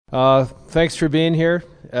Thanks for being here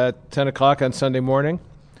at 10 o'clock on Sunday morning.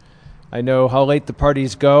 I know how late the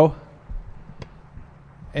parties go,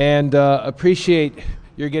 and appreciate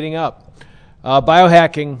your getting up.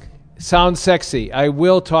 Biohacking sounds sexy. I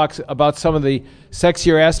will talk about some of the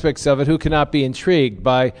sexier aspects of it. Who cannot be intrigued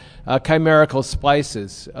by chimerical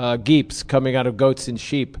splices, geeps coming out of goats and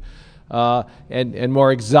sheep, and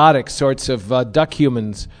more exotic sorts of duck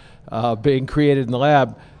humans being created in the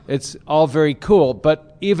lab. It's all very cool,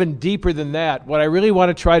 but even deeper than that, what I really want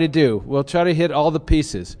to try to do, we'll try to hit all the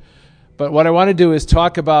pieces, but what I want to do is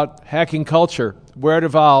talk about hacking culture, where it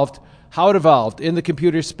evolved, how it evolved in the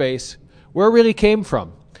computer space, where it really came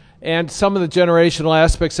from, and some of the generational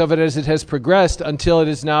aspects of it as it has progressed until it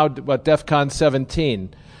is now, DEF CON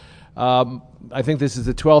 17. I think this is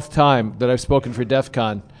the 12th time that I've spoken for DEF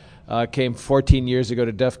CON. Came 14 years ago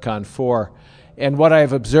to DEF CON 4. And what I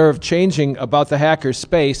have observed changing about the hacker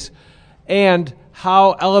space and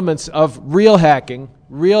how elements of real hacking,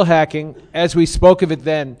 as we spoke of it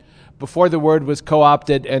then, before the word was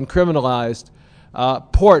co-opted and criminalized,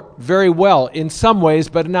 port very well in some ways,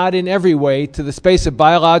 but not in every way, to the space of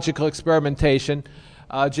biological experimentation,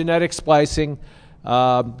 genetic splicing,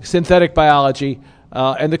 synthetic biology,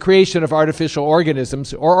 and the creation of artificial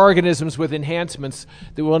organisms or organisms with enhancements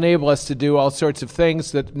that will enable us to do all sorts of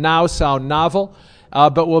things that now sound novel,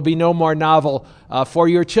 but will be no more novel for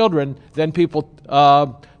your children than people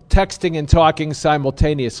texting and talking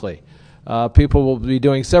simultaneously. People will be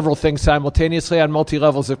doing several things simultaneously on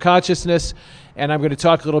multi-levels of consciousness, and I'm going to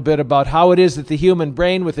talk a little bit about how it is that the human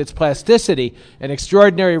brain, with its plasticity and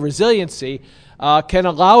extraordinary resiliency, can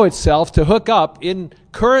allow itself to hook up in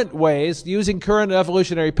current ways, using current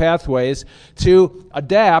evolutionary pathways, to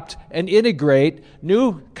adapt and integrate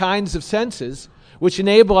new kinds of senses which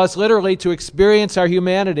enable us literally to experience our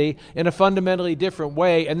humanity in a fundamentally different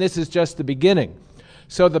way, and this is just the beginning.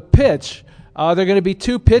 So the pitch, there are going to be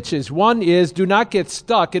two pitches. One is, do not get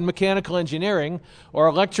stuck in mechanical engineering or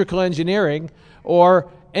electrical engineering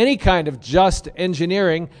or any kind of just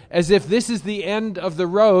engineering as if this is the end of the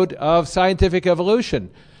road of scientific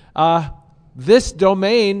evolution. This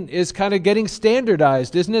domain is kind of getting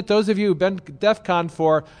standardized, isn't it? Those of you who've been DEF CON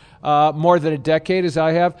for more than a decade, as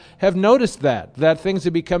I have noticed that things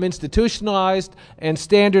have become institutionalized and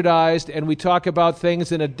standardized, and we talk about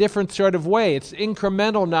things in a different sort of way. It's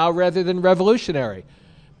incremental now rather than revolutionary.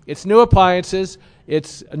 It's new appliances,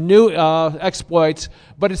 it's new exploits,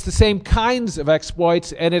 but it's the same kinds of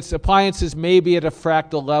exploits, and its appliances maybe at a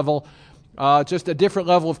fractal level, just a different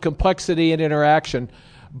level of complexity and interaction.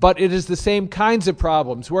 But it is the same kinds of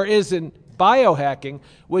problems. Whereas in biohacking,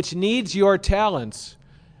 which needs your talents,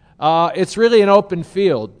 it's really an open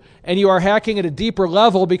field. And you are hacking at a deeper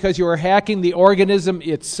level because you are hacking the organism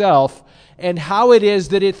itself and how it is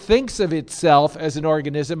that it thinks of itself as an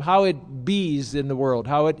organism, how it bees in the world,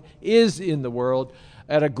 how it is in the world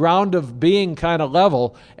at a ground of being kind of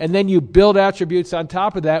level. And then you build attributes on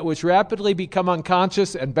top of that which rapidly become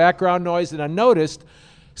unconscious and background noise and unnoticed.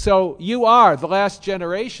 So you are the last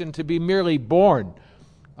generation to be merely born.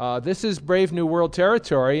 This is Brave New World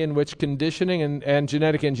territory in which conditioning and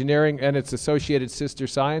genetic engineering and its associated sister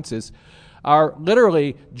sciences are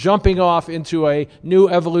literally jumping off into a new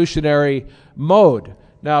evolutionary mode.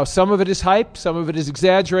 Now, some of it is hype, some of it is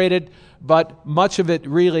exaggerated, but much of it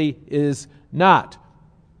really is not.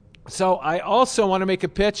 So I also want to make a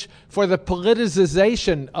pitch for the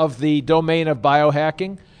politicization of the domain of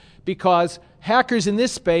biohacking, because hackers in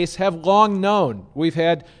this space have long known. We've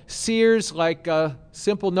had seers like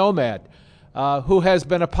Simple Nomad, who has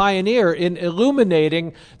been a pioneer in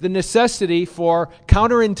illuminating the necessity for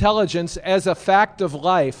counterintelligence as a fact of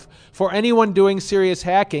life for anyone doing serious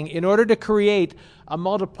hacking in order to create a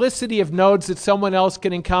multiplicity of nodes that someone else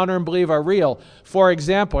can encounter and believe are real. For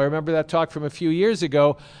example, I remember that talk from a few years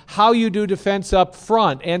ago, how you do defense up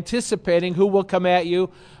front, anticipating who will come at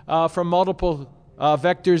you from multiple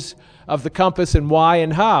vectors of the compass and why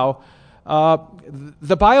and how.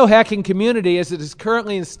 The biohacking community, as it is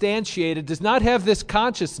currently instantiated, does not have this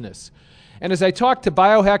consciousness. And as I talked to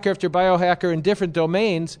biohacker after biohacker in different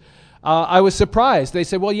domains, I was surprised. They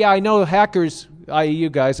said, well, yeah, I know hackers, i.e. you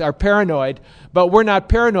guys, are paranoid, but we're not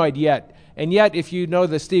paranoid yet. And yet, if you know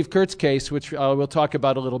the Steve Kurtz case, which we'll talk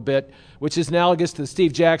about a little bit, which is analogous to the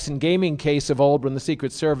Steve Jackson gaming case of old when the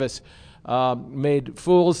Secret Service made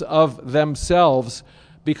fools of themselves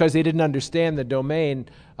because they didn't understand the domain.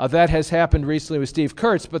 That has happened recently with Steve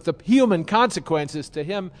Kurtz, but the human consequences to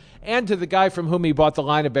him and to the guy from whom he bought the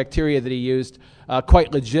line of bacteria that he used,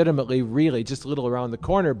 quite legitimately, really, just a little around the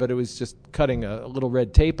corner, but it was just cutting a little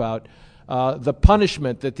red tape out, the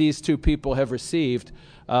punishment that these two people have received,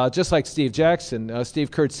 just like Steve Jackson. Steve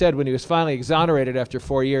Kurtz said when he was finally exonerated after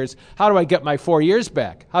 4 years, how do I get my 4 years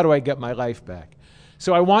back? How do I get my life back?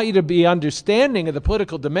 So I want you to be understanding of the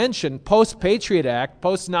political dimension post-Patriot Act,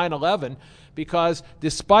 post-9/11, because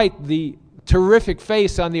despite the terrific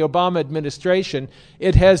face on the Obama administration,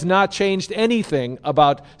 it has not changed anything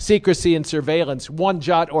about secrecy and surveillance, one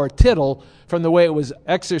jot or tittle from the way it was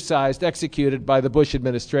executed by the Bush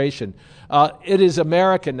administration. It is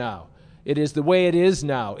America now. It is the way it is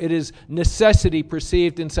now. It is necessity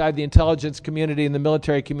perceived inside the intelligence community and the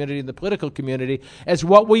military community and the political community as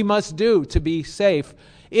what we must do to be safe.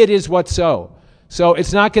 It is what's so. So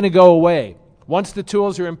it's not going to go away. Once the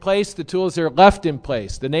tools are in place, the tools are left in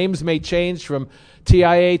place. The names may change from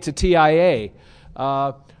TIA to TIA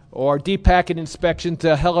or deep packet inspection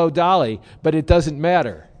to Hello Dolly, but it doesn't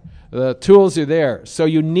matter. The tools are there. So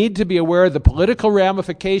you need to be aware of the political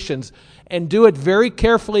ramifications and do it very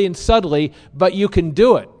carefully and subtly, but you can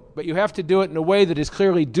do it. But you have to do it in a way that is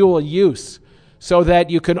clearly dual use so that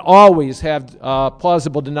you can always have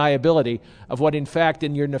plausible deniability of what, in fact,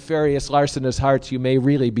 in your nefarious, larcenous hearts you may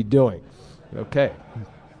really be doing. Okay.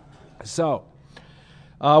 So,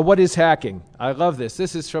 what is hacking? I love this.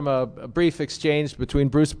 This is from a brief exchange between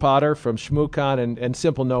Bruce Potter from ShmooCon and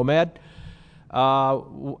Simple Nomad. I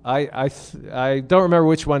don't remember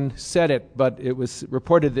which one said it, but it was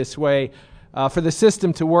reported this way. For the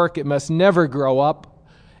system to work, it must never grow up,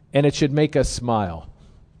 and it should make us smile.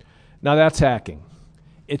 Now that's hacking.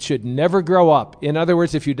 It should never grow up. In other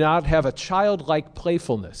words, if you do not have a childlike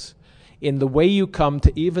playfulness in the way you come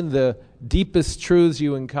to even the deepest truths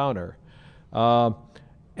you encounter,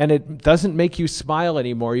 and it doesn't make you smile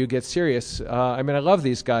anymore, you get serious. I mean, I love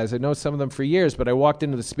these guys. I know some of them for years, but I walked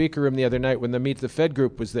into the speaker room the other night when the Meet the Fed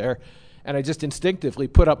group was there, and I just instinctively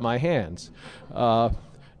put up my hands.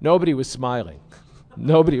 Nobody was smiling.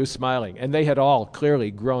 Nobody was smiling, and they had all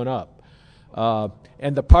clearly grown up.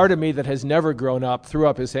 And the part of me that has never grown up threw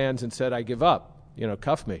up his hands and said, I give up,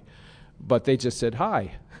 cuff me. But they just said,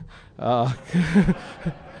 hi.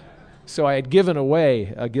 So I had given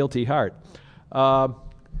away a guilty heart.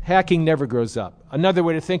 Hacking never grows up. Another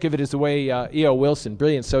way to think of it is the way E.O. Wilson,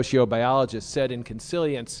 brilliant sociobiologist, said in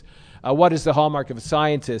Consilience, what is the hallmark of a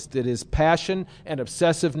scientist? It is passion and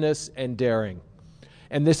obsessiveness and daring.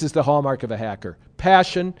 And this is the hallmark of a hacker.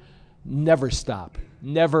 Passion, never stop.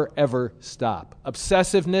 Never, ever stop.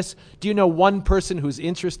 Obsessiveness, do you know one person who's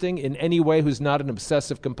interesting in any way who's not an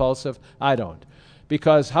obsessive compulsive? I don't.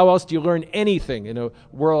 Because how else do you learn anything in a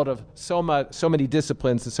world of so many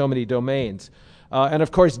disciplines and so many domains? And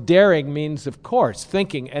of course, daring means, of course,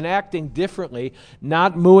 thinking and acting differently,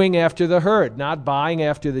 not mooing after the herd, not buying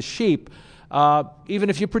after the sheep, even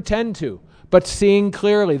if you pretend to, but seeing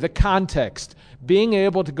clearly the context, being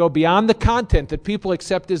able to go beyond the content that people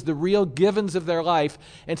accept as the real givens of their life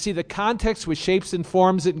and see the context which shapes and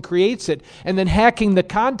forms it and creates it, and then hacking the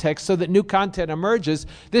context so that new content emerges.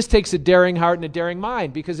 This takes a daring heart and a daring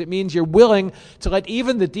mind because it means you're willing to let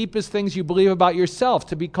even the deepest things you believe about yourself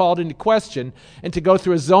to be called into question and to go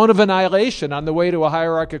through a zone of annihilation on the way to a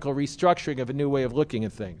hierarchical restructuring of a new way of looking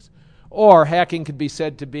at things. Or hacking could be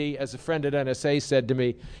said to be, as a friend at NSA said to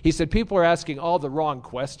me, he said, people are asking all the wrong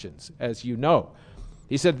questions, as you know.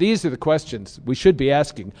 He said, these are the questions we should be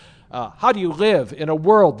asking. How do you live in a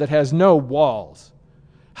world that has no walls?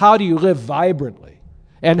 How do you live vibrantly?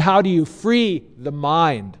 And how do you free the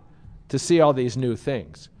mind to see all these new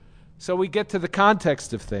things? So we get to the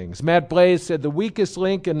context of things. Matt Blaze said, the weakest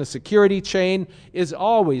link in the security chain is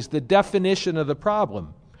always the definition of the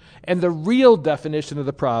problem. And the real definition of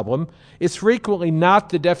the problem is frequently not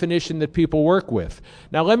the definition that people work with.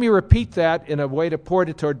 Now, let me repeat that in a way to port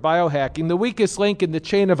it toward biohacking. The weakest link in the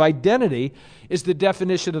chain of identity is the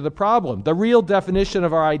definition of the problem. The real definition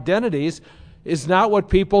of our identities is not what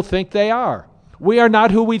people think they are. We are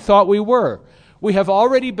not who we thought we were. We have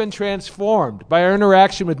already been transformed by our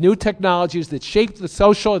interaction with new technologies that shape the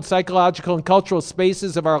social and psychological and cultural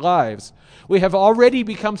spaces of our lives. We have already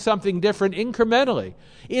become something different incrementally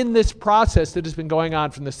in this process that has been going on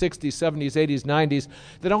from the 60s, 70s, 80s, 90s,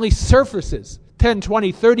 that only surfaces 10,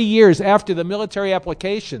 20, 30 years after the military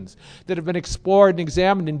applications that have been explored and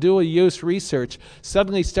examined in dual use research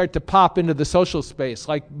suddenly start to pop into the social space,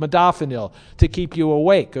 like modafinil to keep you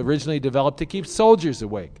awake, originally developed to keep soldiers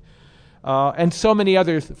awake. And so many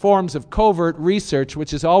other forms of covert research,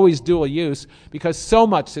 which is always dual use, because so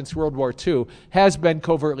much since World War II has been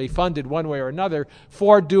covertly funded one way or another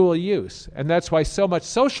for dual use. And that's why so much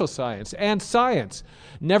social science and science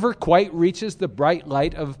never quite reaches the bright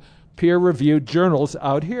light of peer-reviewed journals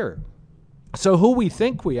out here. So who we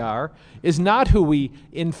think we are is not who we,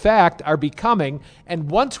 in fact, are becoming.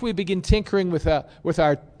 And once we begin tinkering with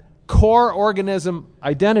our core organism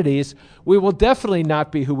identities, we will definitely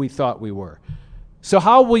not be who we thought we were. So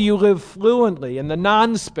how will you live fluently in the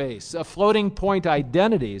non-space of floating point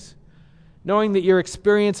identities, knowing that your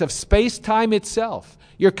experience of space-time itself,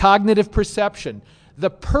 your cognitive perception, the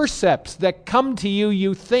percepts that come to you,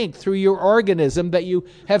 you think, through your organism that you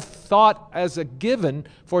have thought as a given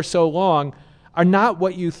for so long, are not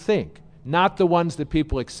what you think, not the ones that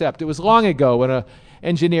people accept. It was long ago when an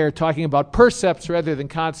engineer talking about percepts rather than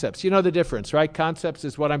concepts. You know the difference, right? Concepts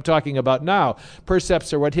is what I'm talking about now.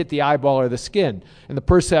 Percepts are what hit the eyeball or the skin, and the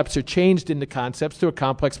percepts are changed into concepts through a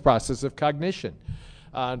complex process of cognition.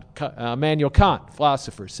 Immanuel Kant,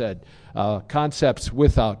 philosopher, said concepts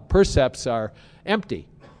without percepts are empty.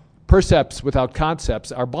 Percepts without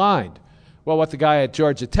concepts are blind. Well, what the guy at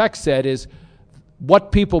Georgia Tech said is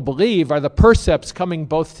what people believe are the percepts coming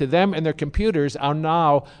both to them and their computers are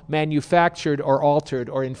now manufactured or altered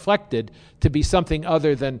or inflected to be something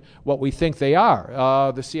other than what we think they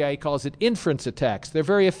are. The CIA calls it inference attacks. They're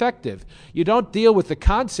very effective. You don't deal with the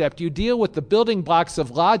concept, you deal with the building blocks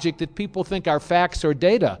of logic that people think are facts or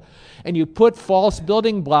data. And you put false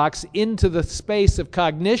building blocks into the space of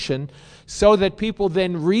cognition so that people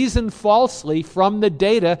then reason falsely from the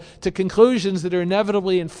data to conclusions that are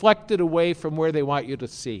inevitably inflected away from where they want you to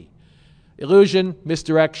see. Illusion,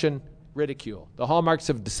 misdirection, ridicule. The hallmarks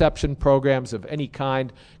of deception programs of any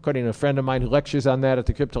kind, according to a friend of mine who lectures on that at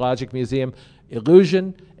the Cryptologic Museum,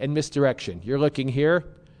 illusion and misdirection. You're looking here,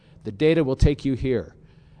 the data will take you here.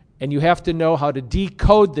 And you have to know how to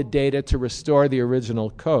decode the data to restore the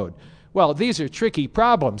original code. Well, these are tricky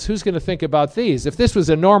problems. Who's going to think about these? If this was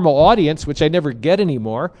a normal audience, which I never get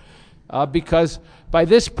anymore, because by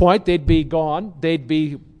this point they'd be gone, they'd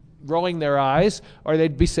be rolling their eyes, or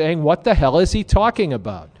they'd be saying, what the hell is he talking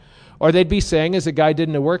about? Or they'd be saying, as a guy did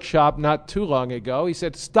in a workshop not too long ago, he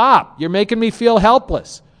said, stop, you're making me feel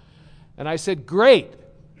helpless. And I said, great.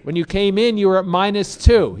 When you came in, you were at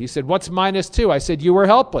 -2. He said, what's -2? I said, you were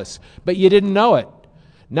helpless, but you didn't know it.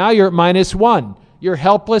 Now you're at -1. You're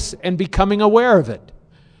helpless and becoming aware of it.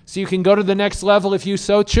 So you can go to the next level if you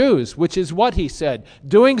so choose, which is what he said,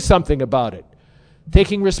 doing something about it,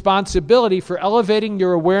 taking responsibility for elevating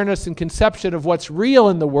your awareness and conception of what's real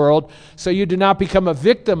in the world so you do not become a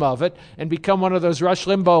victim of it and become one of those Rush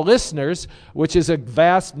Limbaugh listeners, which is a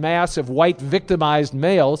vast mass of white victimized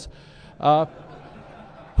males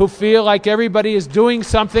who feel like everybody is doing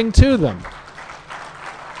something to them.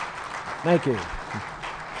 Thank you.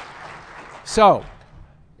 So,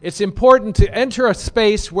 it's important to enter a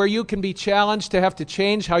space where you can be challenged to have to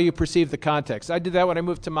change how you perceive the context. I did that when I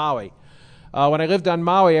moved to Maui. When I lived on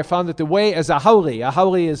Maui, I found that the way as a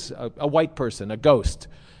haole is a white person, a ghost.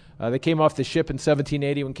 They came off the ship in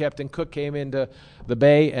 1780 when Captain Cook came into the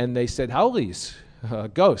bay, and they said, haoles,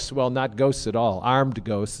 ghosts. Well, not ghosts at all, armed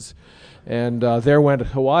ghosts. And there went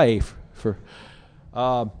Hawaii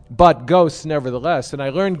but ghosts nevertheless. And I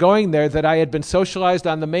learned going there that I had been socialized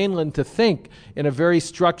on the mainland to think in a very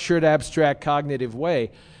structured, abstract, cognitive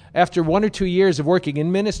way. After 1 or 2 years of working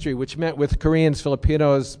in ministry, which met with Koreans,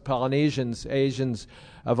 Filipinos, Polynesians, Asians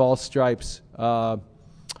of all stripes,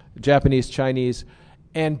 Japanese, Chinese,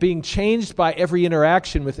 and being changed by every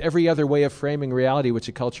interaction with every other way of framing reality which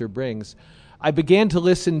a culture brings, I began to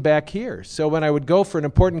listen back here. So when I would go for an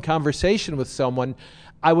important conversation with someone,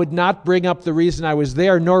 I would not bring up the reason I was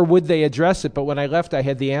there, nor would they address it, but when I left, I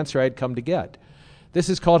had the answer I had come to get. This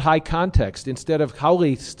is called high context. Instead of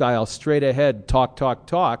haole style, straight ahead, talk, talk,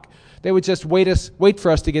 talk, they would just wait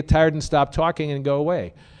for us to get tired and stop talking and go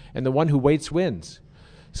away. And the one who waits wins.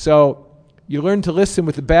 So you learn to listen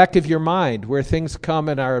with the back of your mind, where things come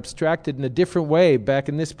and are abstracted in a different way back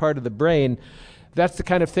in this part of the brain. That's the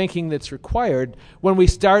kind of thinking that's required when we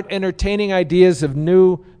start entertaining ideas of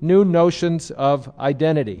new notions of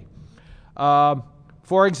identity.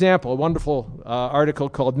 For example, a wonderful article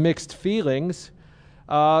called Mixed Feelings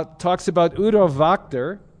talks about Udo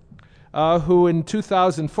Wachter, who in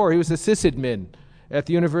 2004, he was a sysadmin at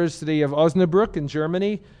the University of Osnabrück in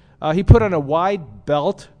Germany. He put on a wide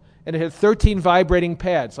belt, and it had 13 vibrating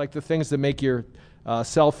pads, like the things that make your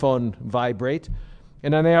cell phone vibrate.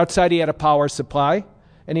 And on the outside, he had a power supply,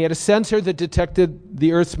 and he had a sensor that detected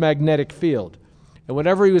the Earth's magnetic field. And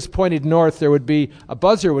whenever he was pointed north, there would be a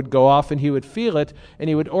buzzer would go off, and he would feel it, and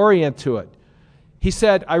he would orient to it. He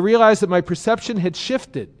said, I realized that my perception had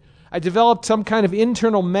shifted. I developed some kind of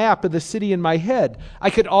internal map of the city in my head. I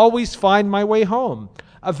could always find my way home.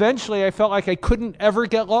 Eventually, I felt like I couldn't ever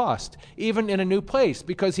get lost, even in a new place,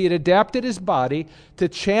 because he had adapted his body to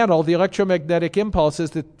channel the electromagnetic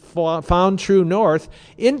impulses that found true north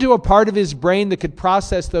into a part of his brain that could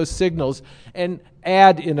process those signals and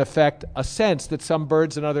add, in effect, a sense that some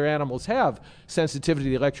birds and other animals have, sensitivity to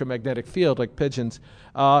the electromagnetic field, like pigeons,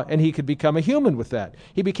 and he could become a human with that.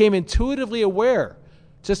 He became intuitively aware,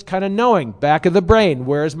 just kind of knowing, back of the brain,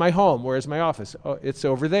 where is my home, where is my office? Oh, it's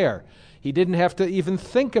over there. He didn't have to even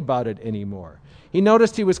think about it anymore. He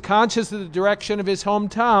noticed he was conscious of the direction of his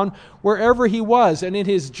hometown wherever he was, and in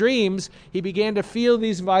his dreams, he began to feel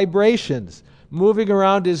these vibrations moving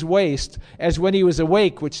around his waist as when he was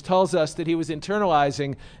awake, which tells us that he was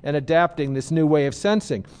internalizing and adapting this new way of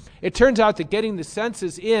sensing. It turns out that getting the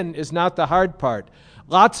senses in is not the hard part.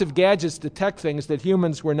 Lots of gadgets detect things that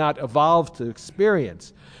humans were not evolved to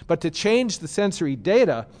experience. But to change the sensory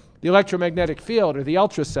data, the electromagnetic field or the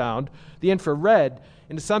ultrasound, the infrared,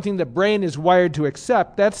 into something the brain is wired to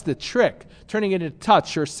accept, that's the trick, turning it into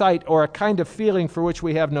touch or sight or a kind of feeling for which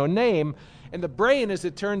we have no name. And the brain, as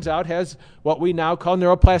it turns out, has what we now call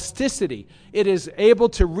neuroplasticity. It is able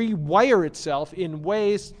to rewire itself in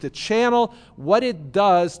ways to channel what it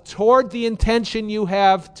does toward the intention you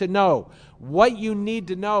have to know. What you need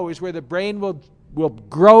to know is where the brain will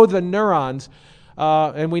grow the neurons,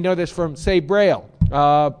 and we know this from, say, Braille.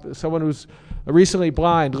 Someone who's recently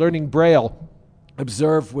blind, learning Braille,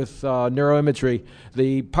 observed with neuroimagery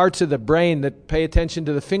the parts of the brain that pay attention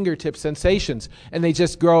to the fingertip sensations, and they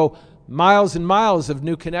just grow miles and miles of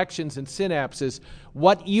new connections and synapses.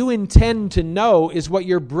 What you intend to know is what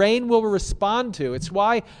your brain will respond to. It's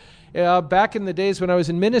why back in the days when I was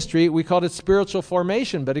in ministry, we called it spiritual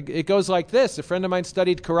formation, but it goes like this. A friend of mine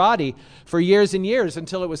studied karate for years and years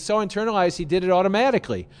until it was so internalized he did it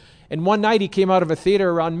automatically. And one night he came out of a theater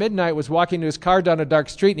around midnight, was walking to his car down a dark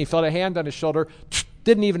street, and he felt a hand on his shoulder,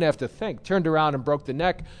 didn't even have to think, turned around and broke the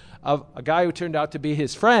neck of a guy who turned out to be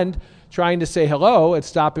his friend, trying to say hello and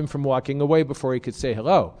stop him from walking away before he could say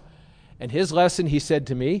hello. And his lesson, he said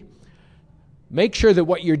to me, make sure that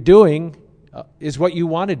what you're doing is what you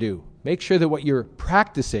want to do. Make sure that what you're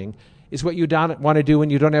practicing is what you don't want to do when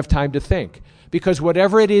you don't have time to think. Because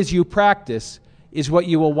whatever it is you practice is what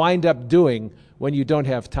you will wind up doing when you don't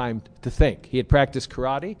have time to think. He had practiced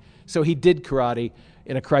karate, so he did karate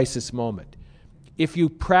in a crisis moment. If you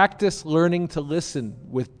practice learning to listen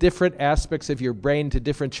with different aspects of your brain to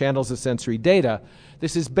different channels of sensory data,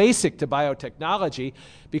 this is basic to biotechnology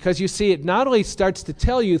because you see it not only starts to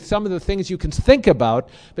tell you some of the things you can think about,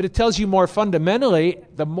 but it tells you more fundamentally,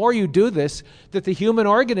 the more you do this, that the human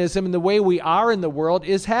organism and the way we are in the world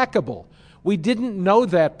is hackable. We didn't know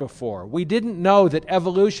that before. We didn't know that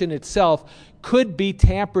evolution itself could be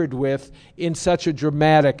tampered with in such a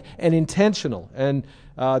dramatic and intentional and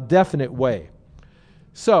definite way.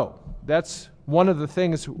 So that's one of the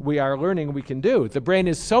things we are learning we can do. The brain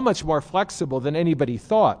is so much more flexible than anybody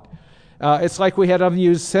thought. It's like we had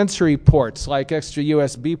unused sensory ports, like extra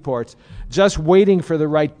USB ports, just waiting for the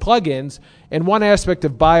right plugins. And one aspect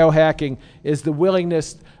of biohacking is the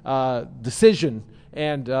willingness, decision,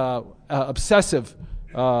 and obsessive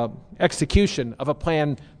execution of a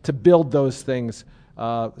plan to build those things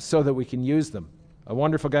so that we can use them. A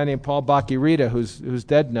wonderful guy named Paul Bacchirita, who's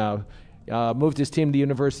dead now, moved his team to the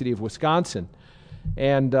University of Wisconsin,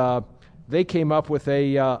 and they came up with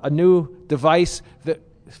a new device that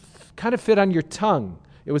kind of fit on your tongue.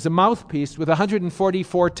 It was a mouthpiece with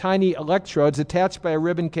 144 tiny electrodes attached by a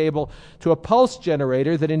ribbon cable to a pulse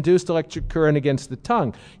generator that induced electric current against the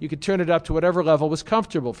tongue. You could turn it up to whatever level was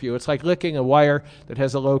comfortable for you. It's like licking a wire that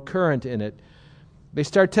has a low current in it. They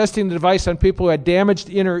started testing the device on people who had damaged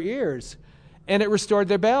inner ears, and it restored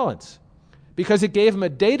their balance because it gave them a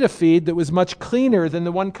data feed that was much cleaner than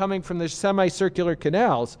the one coming from the semicircular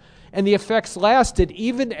canals. And the effects lasted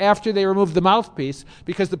even after they removed the mouthpiece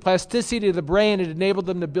because the plasticity of the brain had enabled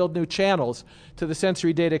them to build new channels to the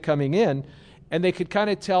sensory data coming in. And they could kind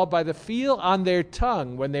of tell by the feel on their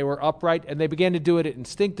tongue when they were upright, and they began to do it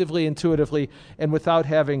instinctively, intuitively, and without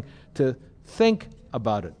having to think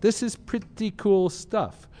about it. This is pretty cool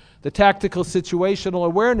stuff. The tactical situational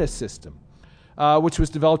awareness system, which was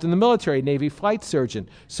developed in the military, Navy flight surgeon.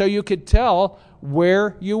 So you could tell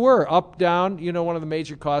where you were, up, down. You know, one of the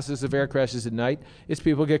major causes of air crashes at night is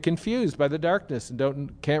people get confused by the darkness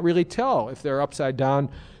and can't really tell if they're upside down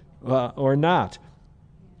or not.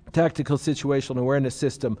 Tactical situational awareness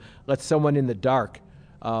system lets someone in the dark,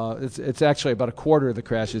 it's actually about a quarter of the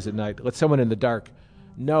crashes at night, lets someone in the dark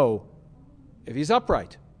know if he's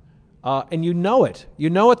upright. And you know it. You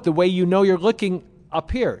know it the way you know you're looking up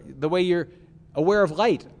here, the way you're aware of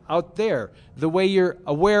light out there, the way you're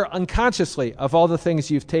aware unconsciously of all the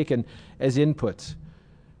things you've taken as inputs.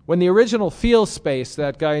 When the original field space,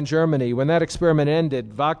 that guy in Germany, when that experiment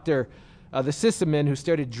ended, Wachter, the sysadmin who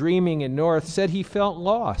started dreaming in North, said he felt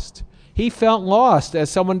lost. He felt lost, as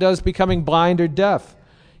someone does becoming blind or deaf.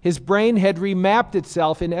 His brain had remapped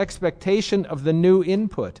itself in expectation of the new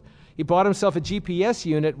input. He bought himself a GPS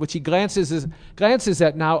unit, which he glances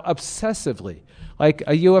at now obsessively, like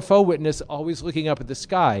a UFO witness always looking up at the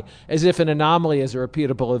sky, as if an anomaly is a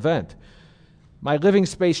repeatable event. My living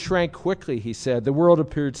space shrank quickly, he said. The world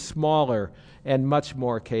appeared smaller and much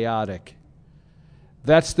more chaotic.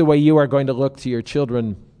 That's the way you are going to look to your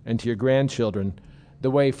children and to your grandchildren, the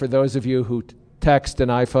way for those of you who text an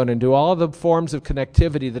iPhone and do all of the forms of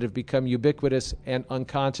connectivity that have become ubiquitous and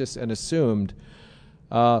unconscious and assumed.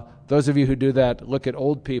 Those of you who do that look at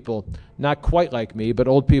old people, not quite like me, but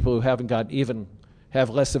old people who have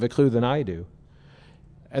less of a clue than I do.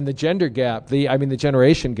 And the gender gap, the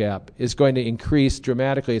generation gap is going to increase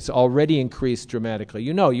dramatically. It's already increased dramatically.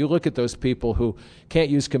 You look at those people who can't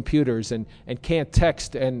use computers and can't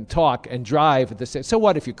text and talk and drive at the same. So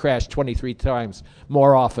what if you crash 23 times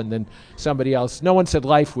more often than somebody else? No one said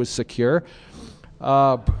life was secure.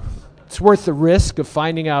 It's worth the risk of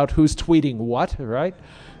finding out who's tweeting what, right?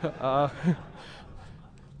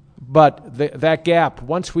 But that gap,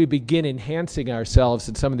 once we begin enhancing ourselves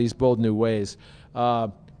in some of these bold new ways,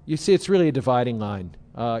 you see it's really a dividing line.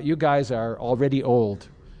 You guys are already old.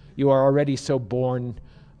 You are already so born.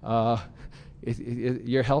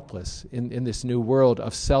 You're helpless in this new world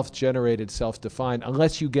of self-generated, self-defined,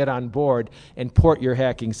 unless you get on board and port your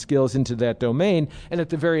hacking skills into that domain, and at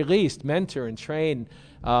the very least, mentor and train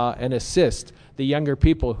and assist the younger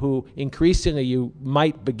people who increasingly you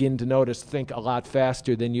might begin to notice think a lot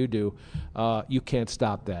faster than you do. You can't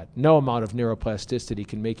stop that. No amount of neuroplasticity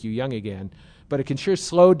can make you young again, but it can sure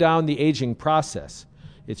slow down the aging process.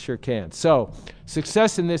 It sure can. So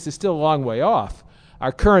success in this is still a long way off.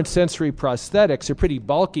 Our current sensory prosthetics are pretty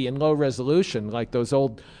bulky and low resolution, like those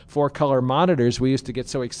old 4-color monitors we used to get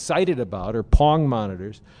so excited about, or Pong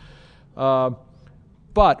monitors.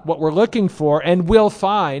 But what we're looking for, and will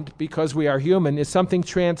find because we are human, is something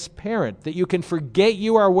transparent that you can forget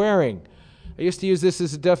you are wearing. I used to use this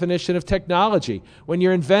as a definition of technology. When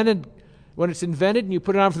it's invented and you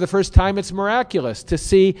put it on for the first time, it's miraculous to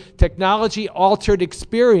see technology-altered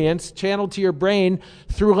experience channeled to your brain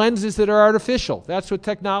through lenses that are artificial. That's what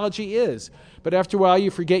technology is. But after a while,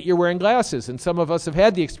 you forget you're wearing glasses. And some of us have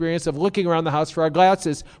had the experience of looking around the house for our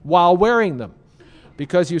glasses while wearing them,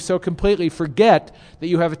 because you so completely forget that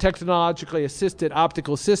you have a technologically assisted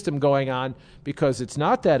optical system going on, because it's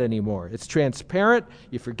not that anymore. It's transparent,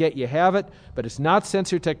 you forget you have it, but it's not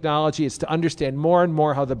sensor technology. It's to understand more and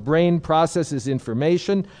more how the brain processes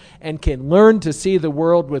information and can learn to see the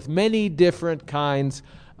world with many different kinds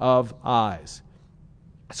of eyes.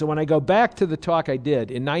 So when I go back to the talk I did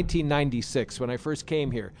in 1996, when I first came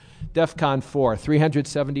here, DEF CON 4,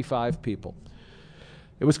 375 people.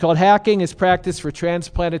 It was called Hacking as Practice for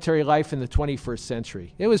Transplanetary Life in the 21st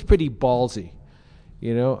Century. It was pretty ballsy,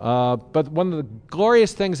 but one of the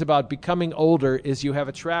glorious things about becoming older is you have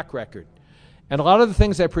a track record. And a lot of the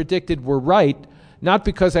things I predicted were right, not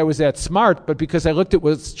because I was that smart, but because I looked at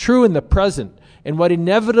what's true in the present and what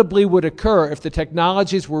inevitably would occur if the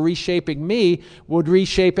technologies were reshaping me would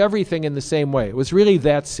reshape everything in the same way. It was really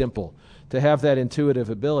that simple to have that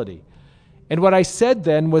intuitive ability. And what I said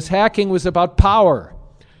then was hacking was about power.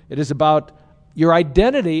 It is about your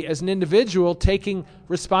identity as an individual taking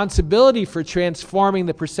responsibility for transforming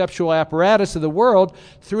the perceptual apparatus of the world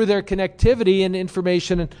through their connectivity and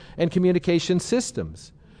information and communication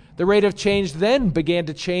systems. The rate of change then began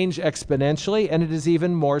to change exponentially, and it is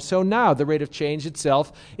even more so now. The rate of change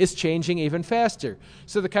itself is changing even faster.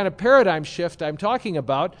 So the kind of paradigm shift I'm talking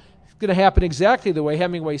about is going to happen exactly the way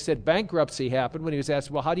Hemingway said bankruptcy happened when he was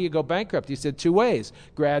asked, well, how do you go bankrupt? He said 2 ways,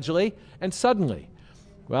 gradually and suddenly.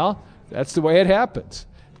 Well, that's the way it happens.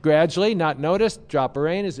 Gradually, not noticed, drop of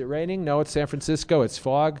rain. Is it raining? No, it's San Francisco. It's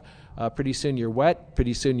fog. Pretty soon you're wet.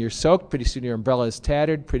 Pretty soon you're soaked. Pretty soon your umbrella is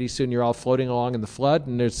tattered. Pretty soon you're all floating along in the flood.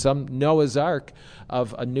 And there's some Noah's Ark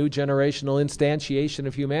of a new generational instantiation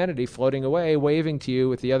of humanity floating away, waving to you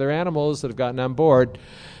with the other animals that have gotten on board.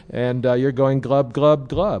 And you're going glub, glub,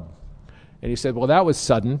 glub. And you said, well, that was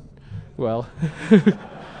sudden. Well,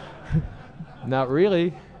 not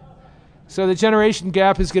really. So the generation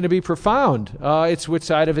gap is going to be profound. It's which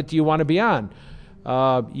side of it do you want to be on?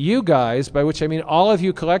 You guys, by which I mean all of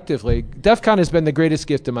you collectively, DEF CON has been the greatest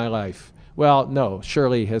gift of my life. Well, no,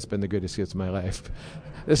 Shirley has been the greatest gift of my life.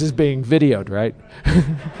 This is being videoed, right?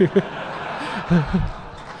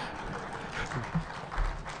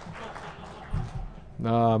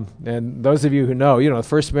 And those of you who know, the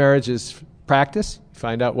first marriage is practice. You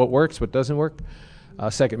find out what works, what doesn't work.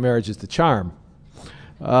 Second marriage is the charm.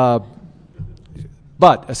 But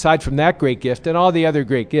aside from that great gift and all the other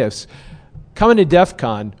great gifts, coming to DEF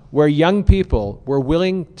CON, where young people were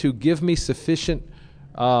willing to give me sufficient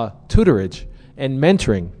tutorage and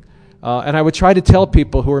mentoring, and I would try to tell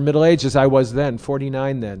people who were middle-aged, as I was then,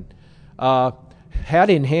 49 then, hat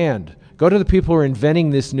in hand, go to the people who are inventing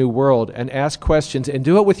this new world and ask questions and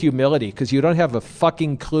do it with humility, because you don't have a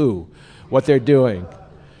fucking clue what they're doing.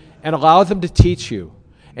 And allow them to teach you.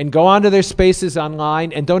 And go onto their spaces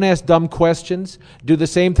online and don't ask dumb questions. Do the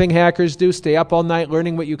same thing hackers do. Stay up all night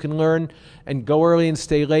learning what you can learn and go early and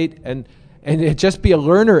stay late and just be a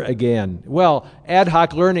learner again. Well, ad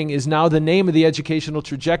hoc learning is now the name of the educational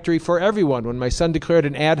trajectory for everyone. When my son declared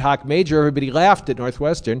an ad hoc major, everybody laughed at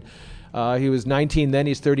Northwestern. He was 19 then,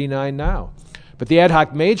 he's 39 now. But the ad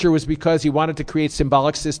hoc major was because he wanted to create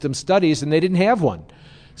symbolic system studies and they didn't have one.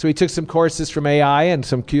 So he took some courses from AI and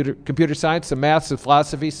some computer science, some math, some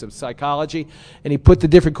philosophy, some psychology, and he put the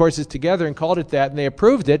different courses together and called it that, and they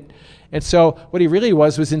approved it. And so what he really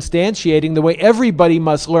was instantiating the way everybody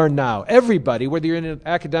must learn now. Everybody, whether you're in an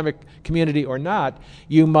academic community or not,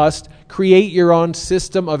 you must create your own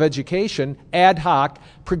system of education ad hoc,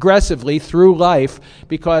 progressively through life,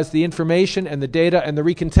 because the information and the data and the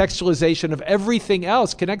recontextualization of everything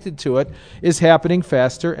else connected to it is happening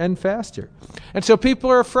faster and faster. And so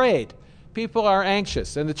people are afraid. People are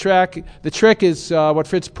anxious, and the trick is what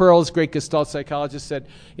Fritz Perls, great Gestalt psychologist, said.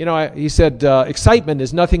 He said, excitement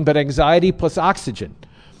is nothing but anxiety plus oxygen.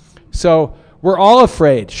 So we're all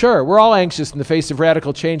afraid. Sure, we're all anxious in the face of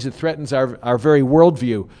radical change that threatens our very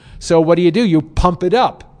worldview. So what do? You pump it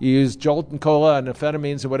up. You use Jolt and Cola and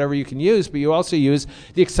amphetamines and whatever you can use, but you also use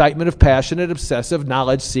the excitement of passionate, obsessive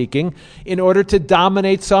knowledge-seeking in order to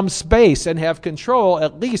dominate some space and have control,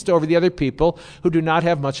 at least over the other people who do not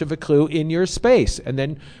have much of a clue in your space. And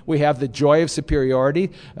then we have the joy of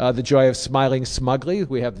superiority, the joy of smiling smugly.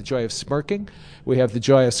 We have the joy of smirking. We have the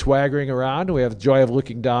joy of swaggering around. We have the joy of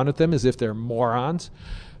looking down at them as if they're morons.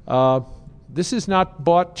 This is not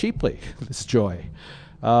bought cheaply, this joy.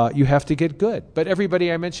 You have to get good. But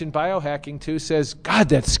everybody I mentioned biohacking to says, God,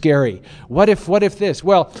 that's scary. What if this?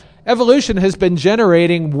 Well, evolution has been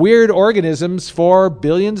generating weird organisms for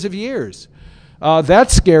billions of years.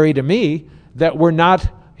 That's scary to me, that we're not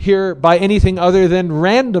here by anything other than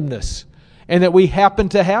randomness, and that we happen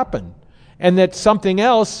to happen, and that something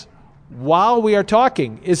else, while we are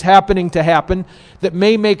talking, is happening to happen that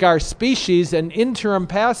may make our species an interim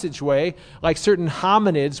passageway, like certain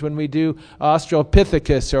hominids when we do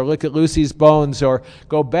Australopithecus or look at Lucy's bones or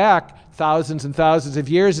go back thousands and thousands of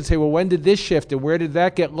years and say, well, when did this shift and where did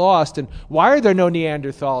that get lost and why are there no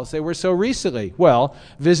Neanderthals? They were so recently. Well,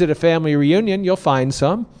 visit a family reunion, you'll find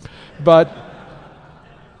some, but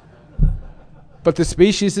the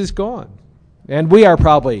species is gone. And we are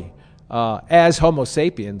probably as Homo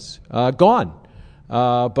sapiens, gone.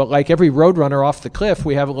 But like every roadrunner off the cliff,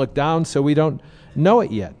 we haven't looked down, so we don't know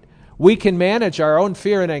it yet. We can manage our own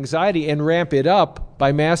fear and anxiety and ramp it up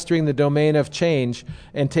by mastering the domain of change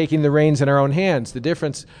and taking the reins in our own hands. The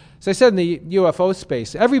difference, as I said, in the UFO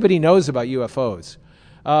space, everybody knows about UFOs,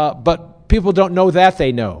 but people don't know that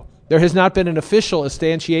they know. There has not been an official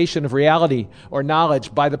instantiation of reality or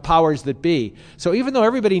knowledge by the powers that be. So even though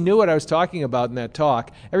everybody knew what I was talking about in that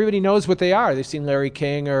talk, everybody knows what they are. They've seen Larry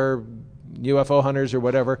King or UFO hunters or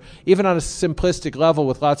whatever, even on a simplistic level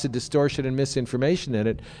with lots of distortion and misinformation in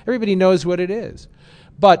it. Everybody knows what it is.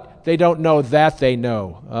 But they don't know that they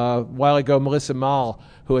know. A while ago, Melissa Mahl,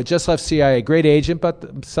 who had just left CIA, great agent,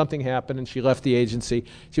 but something happened and she left the agency.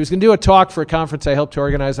 She was going to do a talk for a conference I helped to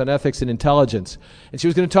organize on ethics and intelligence. And she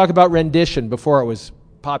was going to talk about rendition before it was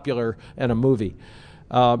popular and a movie.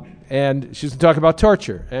 And she was going to talk about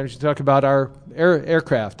torture. And she was going to talk about our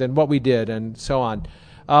aircraft and what we did and so on.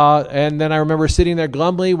 And then I remember sitting there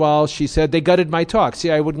glumly while she said, they gutted my talk.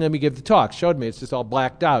 See, I wouldn't let me give the talk. Showed me. It's just all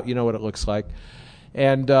blacked out. You know what it looks like.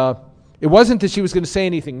 And it wasn't that she was going to say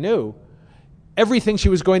anything new. Everything she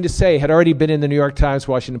was going to say had already been in the New York Times,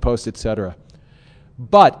 Washington Post, etc.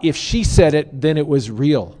 But if she said it, then it was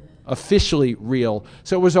real, officially real.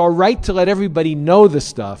 So it was all right to let everybody know the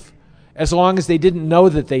stuff as long as they didn't know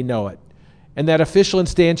that they know it. And that official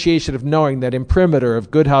instantiation of knowing, that imprimatur of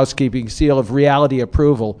good housekeeping, seal of reality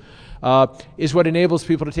approval, is what enables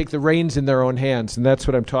people to take the reins in their own hands. And that's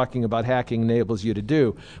what I'm talking about hacking enables you to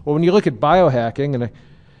do. Well, when you look at biohacking,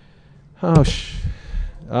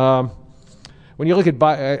 when you look at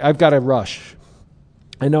I've got a rush.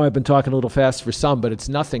 I know I've been talking a little fast for some, but it's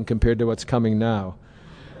nothing compared to what's coming now.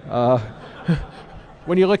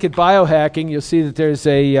 when you look at biohacking, you'll see that there's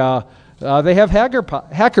they have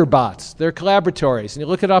hacker bots. They're collaboratories. And you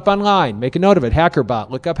look it up online. Make a note of it.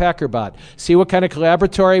 HackerBot. Look up HackerBot. See what kind of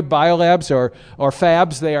collaboratory biolabs or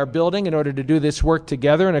fabs they are building in order to do this work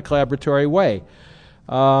together in a collaboratory way.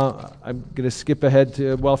 I'm going to skip ahead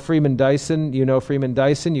to, Freeman Dyson. You know Freeman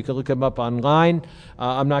Dyson. You can look him up online.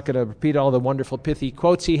 I'm not going to repeat all the wonderful pithy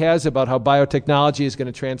quotes he has about how biotechnology is going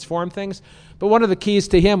to transform things. But one of the keys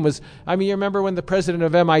to him was, you remember when the president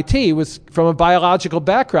of MIT was from a biological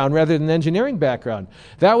background rather than an engineering background.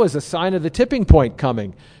 That was a sign of the tipping point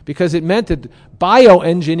coming, because it meant that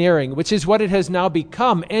bioengineering, which is what it has now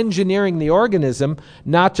become, engineering the organism,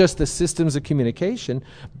 not just the systems of communication,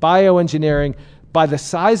 bioengineering, by the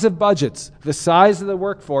size of budgets, the size of the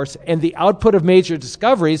workforce, and the output of major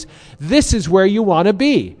discoveries, this is where you want to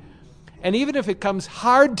be. And even if it comes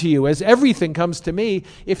hard to you, as everything comes to me,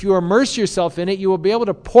 if you immerse yourself in it, you will be able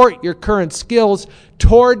to port your current skills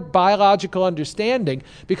toward biological understanding,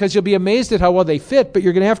 because you'll be amazed at how well they fit, but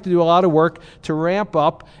you're going to have to do a lot of work to ramp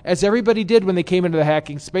up, as everybody did when they came into the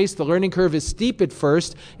hacking space. The learning curve is steep at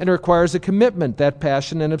first, and it requires a commitment, that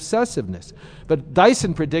passion and obsessiveness. But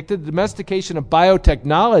Dyson predicted the domestication of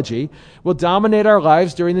biotechnology will dominate our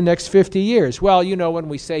lives during the next 50 years. Well, when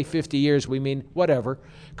we say 50 years, we mean whatever,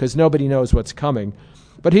 because nobody knows what's coming.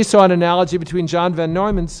 But he saw an analogy between John von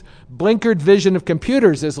Neumann's blinkered vision of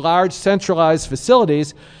computers as large centralized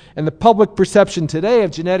facilities and the public perception today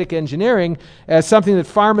of genetic engineering as something that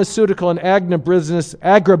pharmaceutical and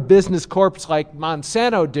agribusiness corps like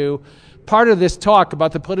Monsanto do. Part of this talk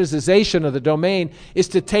about the politicization of the domain is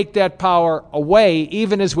to take that power away,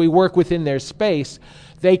 even as we work within their space.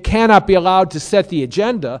 They cannot be allowed to set the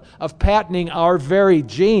agenda of patenting our very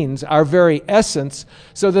genes, our very essence,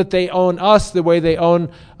 so that they own us the way they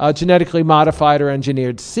own genetically modified or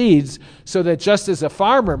engineered seeds, so that just as a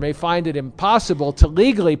farmer may find it impossible to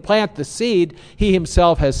legally plant the seed he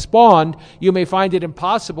himself has spawned, you may find it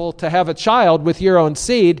impossible to have a child with your own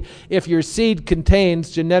seed if your seed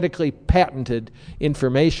contains genetically patented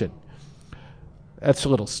information. That's a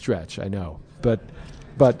little stretch, I know, but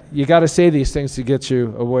you got to say these things to get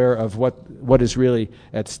you aware of what is really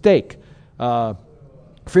at stake.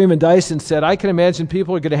 Freeman Dyson said, I can imagine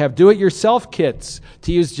people are going to have do-it-yourself kits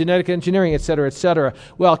to use genetic engineering, et cetera, et cetera.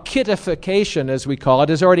 Well, kitification, as we call it,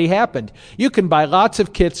 has already happened. You can buy lots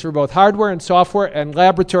of kits for both hardware and software and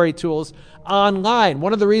laboratory tools online.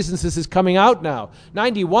 One of the reasons this is coming out now,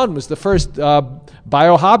 91 was the first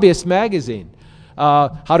biohobbyist magazine.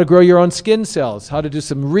 How to grow your own skin cells, how to do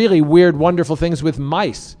some really weird, wonderful things with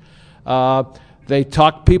mice. They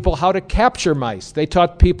taught people how to capture mice. They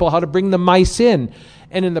taught people how to bring the mice in.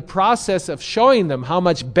 And in the process of showing them how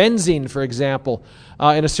much benzene, for example,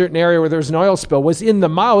 in a certain area where there was an oil spill, was in the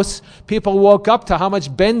mouse, people woke up to how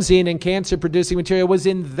much benzene and cancer-producing material was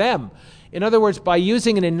in them. In other words, by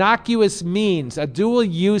using an innocuous means, a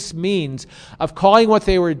dual-use means of calling what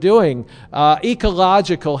they were doing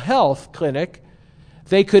ecological health clinic,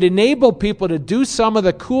 they could enable people to do some of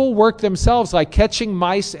the cool work themselves, like catching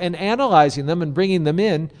mice and analyzing them and bringing them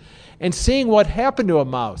in and seeing what happened to a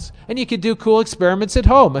mouse. And you could do cool experiments at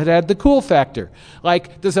home. It had the cool factor.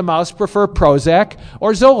 Like, does a mouse prefer Prozac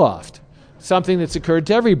or Zoloft? Something that's occurred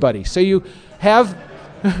to everybody. So you have,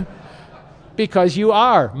 because you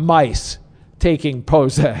are mice taking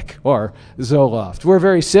Prozac or Zoloft. We're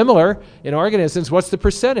very similar in organisms. What's the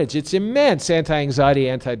percentage? It's immense. Anti-anxiety,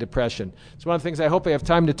 anti-depression. It's one of the things I hope I have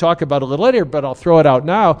time to talk about a little later, but I'll throw it out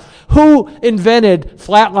now. Who invented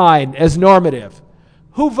flatline as normative?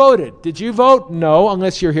 Who voted? Did you vote? No,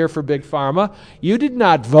 unless you're here for Big Pharma. You did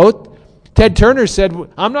not vote. Ted Turner said,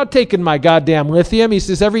 I'm not taking my goddamn lithium. He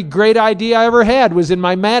says, every great idea I ever had was in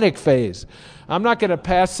my manic phase. I'm not going to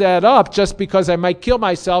pass that up just because I might kill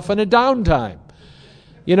myself in a downtime.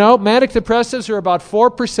 Manic depressives are about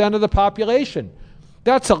 4% of the population.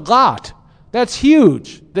 That's a lot. That's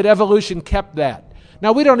huge that evolution kept that.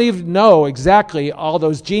 Now, we don't even know exactly all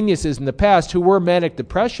those geniuses in the past who were manic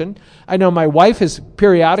depression. I know my wife has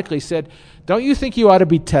periodically said, don't you think you ought to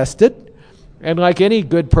be tested? And like any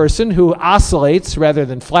good person who oscillates rather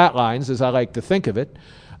than flatlines, as I like to think of it,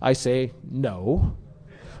 I say, no.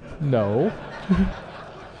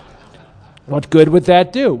 What good would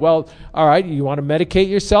that do? Well, all right, you want to medicate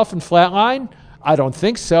yourself and flatline? I don't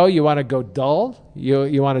think so. You want to go dull?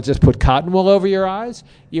 You want to just put cotton wool over your eyes?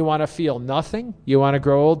 You want to feel nothing? You want to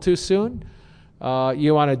grow old too soon?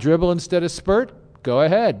 You want to dribble instead of spurt? Go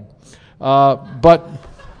ahead. Oh,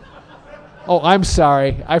 I'm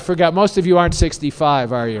sorry. I forgot. Most of you aren't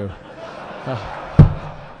 65, are you?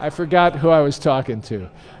 I forgot who I was talking to.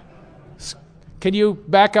 Can you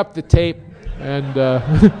back up the tape and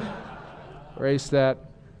Erase that.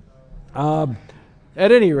 At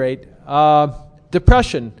any rate,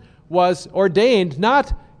 depression was ordained,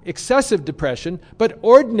 not excessive depression, but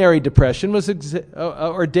ordinary depression was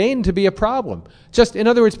ordained to be a problem. Just, in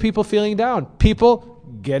other words, people feeling down, people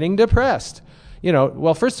getting depressed. You know,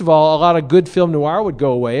 well, first of all, a lot of good film noir would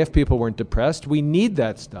go away if people weren't depressed. We need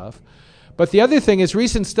that stuff. But the other thing is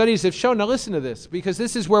recent studies have shown, now listen to this, because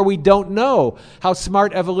this is where we don't know how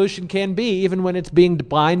smart evolution can be, even when it's being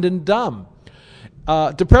blind and dumb.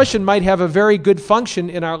 Depression might have a very good function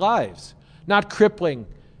in our lives, not crippling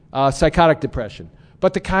psychotic depression,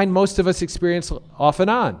 but the kind most of us experience off and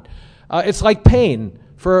on. It's like pain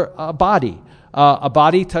for a body. A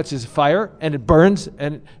body touches fire and it burns,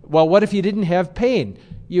 and well, what if you didn't have pain?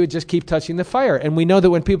 You would just keep touching the fire. And we know that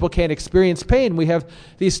when people can't experience pain, we have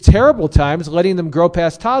these terrible times letting them grow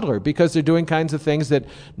past toddler because they're doing kinds of things that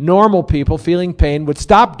normal people feeling pain would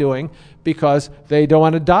stop doing because they don't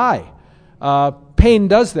want to die. Pain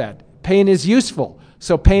does that. Pain is useful,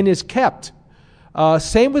 so pain is kept.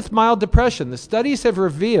 Same with mild depression. The studies have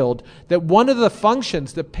revealed that one of the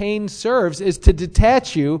functions that pain serves is to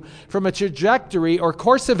detach you from a trajectory or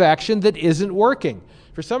course of action that isn't working.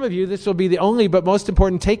 For some of you, this will be the only but most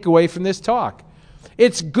important takeaway from this talk.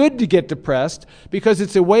 It's good to get depressed because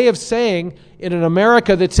it's a way of saying in an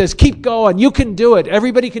America that says, keep going, you can do it,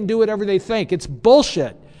 everybody can do whatever they think. It's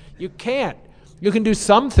bullshit. You can't. You can do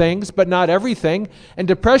some things, but not everything. And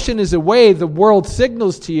depression is a way the world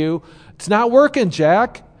signals to you, it's not working,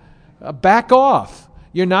 Jack. Back off.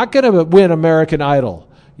 You're not going to win American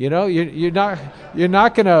Idol. You know, you're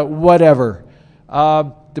not going to whatever.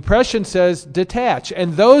 Depression says detach.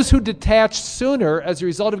 And those who detach sooner as a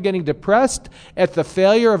result of getting depressed at the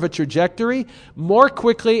failure of a trajectory, more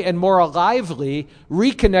quickly and more lively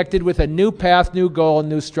reconnected with a new path, new goal,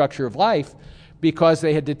 new structure of life because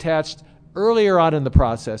they had detached earlier on in the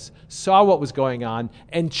process, saw what was going on,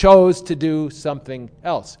 and chose to do something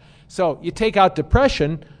else. So you take out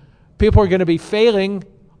depression, people are going to be failing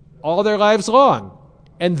all their lives long.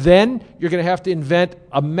 And then you're going to have to invent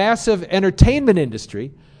a massive entertainment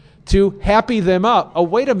industry to happy them up. Oh,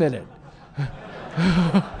 wait a minute. Wait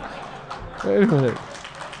a minute.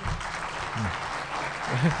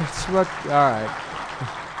 That's what, all right.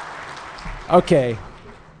 Okay.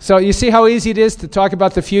 So you see how easy it is to talk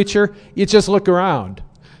about the future? You just look around.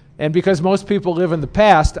 And because most people live in the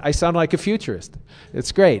past, I sound like a futurist.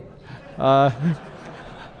 It's great.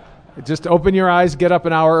 Just open your eyes, get up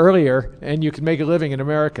an hour earlier, and you can make a living in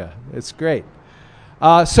America. It's great.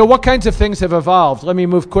 So what kinds of things have evolved? Let me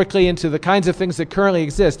move quickly into the kinds of things that currently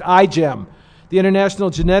exist. iGEM, the International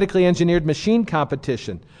Genetically Engineered Machine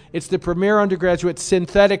Competition. It's the premier undergraduate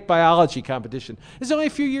synthetic biology competition. It's only a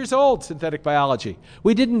few years old, synthetic biology.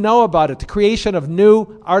 We didn't know about it, the creation of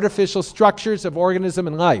new artificial structures of organism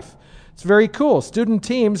and life. It's very cool. Student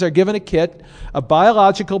teams are given a kit of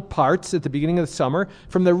biological parts at the beginning of the summer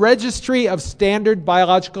from the Registry of Standard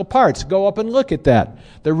Biological Parts. Go up and look at that.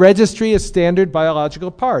 The Registry of Standard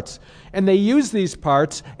Biological Parts. And they use these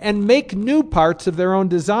parts and make new parts of their own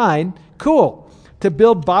design, cool, to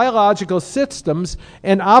build biological systems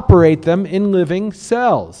and operate them in living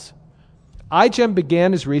cells. iGEM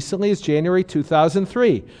began as recently as January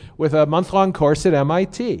 2003 with a month-long course at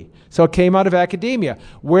MIT. So it came out of academia.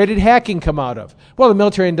 Where did hacking come out of? Well, the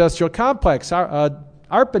military-industrial complex,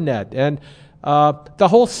 ARPANET, and the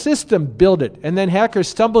whole system built it. And then hackers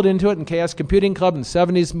stumbled into it, and Chaos Computing Club in the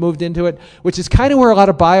 70s moved into it, which is kind of where a lot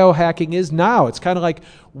of biohacking is now. It's kind of like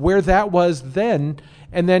where that was then.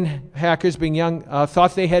 And then hackers, being young,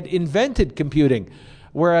 thought they had invented computing.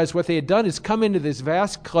 Whereas what they had done is come into this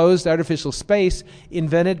vast, closed, artificial space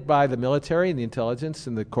invented by the military and the intelligence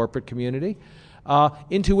and the corporate community,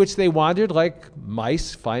 into which they wandered like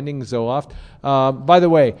mice finding Zoloft. By the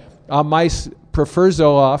way, mice prefer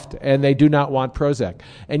Zoloft, and they do not want Prozac.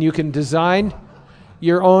 And you can design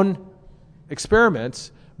your own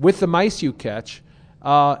experiments with the mice you catch,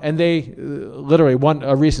 and they literally,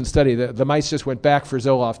 a recent study, the mice just went back for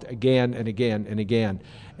Zoloft again and again and again.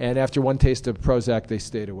 And after one taste of Prozac, they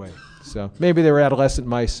stayed away. So maybe they were adolescent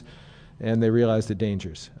mice, and they realized the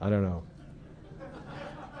dangers. I don't know.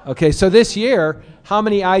 Okay, so this year, how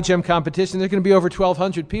many iGEM competitions? There are going to be over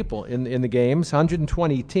 1,200 people in the games,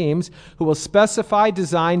 120 teams who will specify,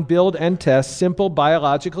 design, build, and test simple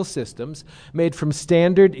biological systems made from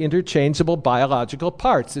standard interchangeable biological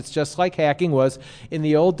parts. It's just like hacking was in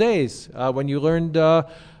the old days when you learned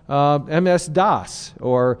MS-DOS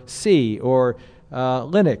or C or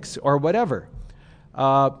Linux or whatever.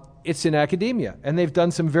 It's in academia, and they've done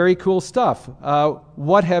some very cool stuff.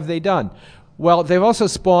 What have they done? Well, they've also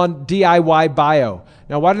spawned DIY bio.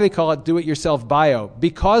 Now, why do they call it do-it-yourself bio?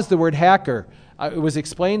 Because the word hacker, it was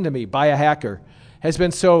explained to me by a hacker, has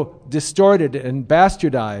been so distorted and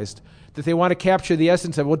bastardized that they want to capture the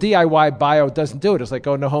essence of, well, DIY bio doesn't do it. It's like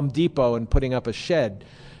going to Home Depot and putting up a shed.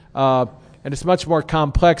 And it's much more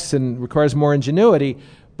complex and requires more ingenuity,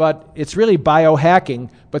 but it's really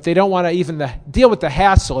biohacking, but they don't want to even deal with the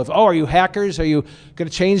hassle of, oh, are you hackers? Are you going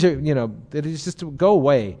to change it? You know, it's just to go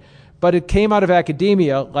away. But it came out of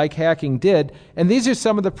academia like hacking did, and these are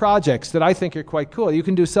some of the projects that I think are quite cool. You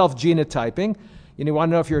can do self-genotyping. You want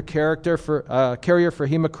to know if you're a carrier for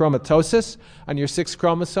hemochromatosis on your 6th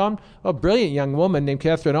chromosome? A brilliant young woman named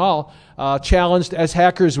Catherine All, challenged as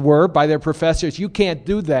hackers were by their professors, you can't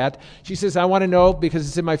do that. She says, I want to know, because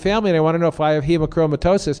it's in my family, and I want to know if I have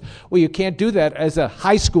hemochromatosis. Well, you can't do that as a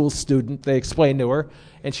high school student, they explained to her.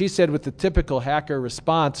 And she said with the typical hacker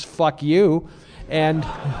response, fuck you, and...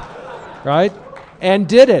 right? And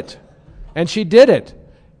did it. And she did it.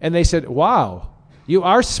 And they said, wow, you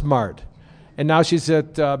are smart. And now she's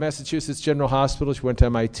at Massachusetts General Hospital. She went to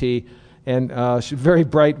MIT. And she's a very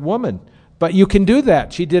bright woman. But you can do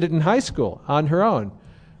that. She did it in high school on her own.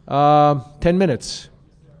 10 minutes.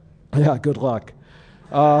 Yeah, good luck.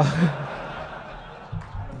 The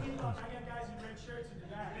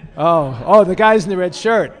guys in the red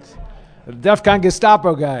shirt. The DEF CON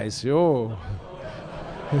Gestapo guys. Oh.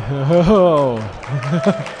 Oh.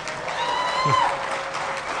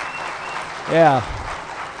 Yeah.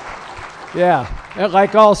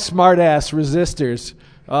 Like all smart-ass resistors,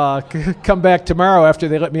 come back tomorrow after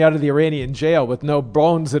they let me out of the Iranian jail with no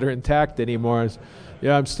bones that are intact anymore.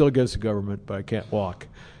 Yeah, I'm still against the government, but I can't walk.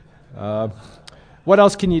 What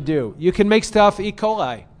else can you do? You can make stuff E.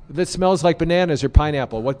 coli that smells like bananas or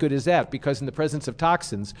pineapple. What good is that? Because in the presence of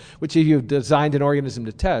toxins, which you've designed an organism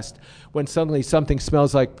to test, when suddenly something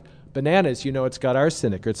smells like bananas, you know it's got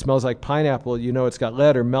arsenic, or it smells like pineapple, you know it's got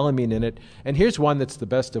lead or melamine in it. And here's one that's the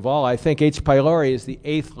best of all. I think H. pylori is the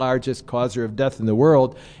 8th largest causer of death in the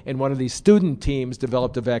world, and one of these student teams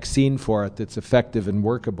developed a vaccine for it that's effective and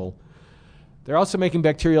workable. They're also making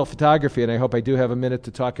bacterial photography, and I hope I do have a minute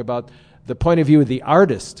to talk about the point of view of the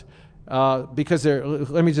artist. Because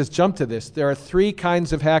let me just jump to this. There are 3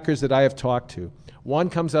 kinds of hackers that I have talked to. One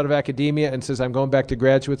comes out of academia and says, I'm going back to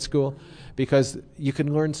graduate school because you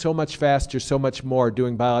can learn so much faster, so much more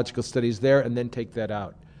doing biological studies there and then take that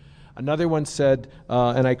out. Another one said,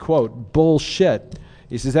 and I quote, bullshit.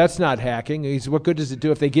 He says, that's not hacking. He says, what good does it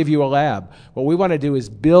do if they give you a lab? What we want to do is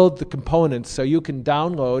build the components so you can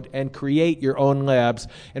download and create your own labs.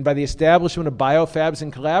 And by the establishment of biofabs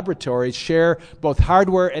and collaboratories, share both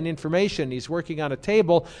hardware and information. He's working on a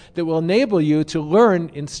table that will enable you to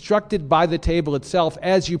learn, instructed by the table itself,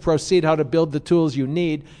 as you proceed how to build the tools you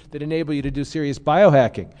need that enable you to do serious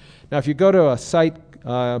biohacking. Now, if you go to a site,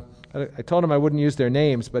 I told him I wouldn't use their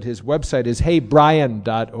names, but his website is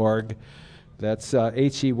heybryan.org. That's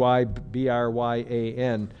Heybryan.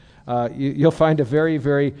 You'll find a very,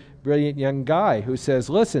 very brilliant young guy who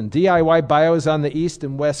says, listen, DIY bio is on the east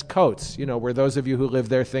and west coasts, you know, where those of you who live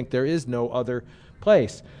there think there is no other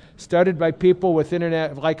place. Started by people with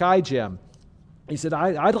internet like iGEM. He said,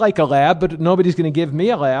 I'd like a lab, but nobody's going to give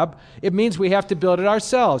me a lab. It means we have to build it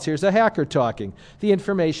ourselves. Here's a hacker talking. The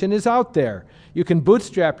information is out there. You can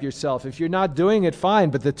bootstrap yourself. If you're not doing it, fine,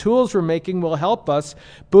 but the tools we're making will help us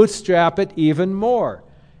bootstrap it even more.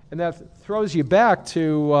 And that throws you back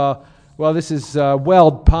to, this is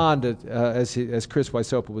Weld Pond, as Chris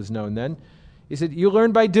Wysopa was known then. He said, you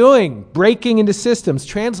learn by doing, breaking into systems.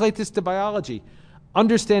 Translate this to biology.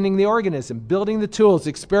 Understanding the organism, building the tools,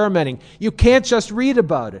 experimenting. You can't just read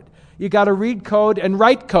about it. You got to read code and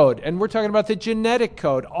write code. And we're talking about the genetic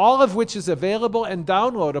code, all of which is available and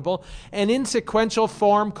downloadable and in sequential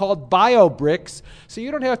form called biobricks. So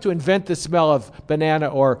you don't have to invent the smell of banana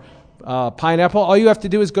or pineapple. All you have to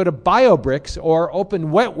do is go to biobricks or open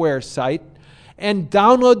wetware site and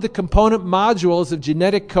download the component modules of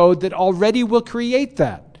genetic code that already will create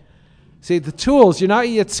that. See, the tools, you're not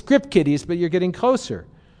yet script kiddies, but you're getting closer.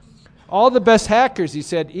 All the best hackers, he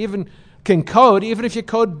said, even can code, even if you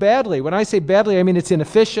code badly. When I say badly, I mean it's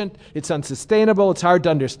inefficient, it's unsustainable, it's hard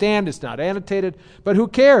to understand, it's not annotated, but who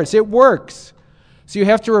cares? It works. So you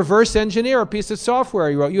have to reverse engineer a piece of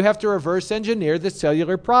software you wrote. You have to reverse engineer the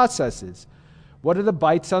cellular processes. What do the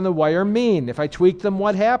bytes on the wire mean? If I tweak them,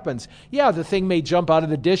 what happens? Yeah, the thing may jump out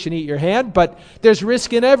of the dish and eat your hand, but there's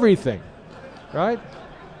risk in everything, right?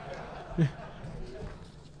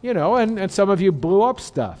 You know, and some of you blew up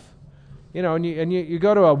stuff. You know, and you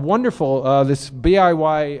go to a wonderful, this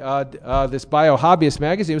BIY, this Bio Hobbyist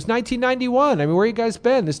magazine. It was 1991. I mean, where you guys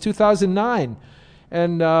been? This 2009.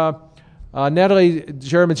 And Natalie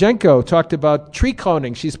Jeremijenko talked about tree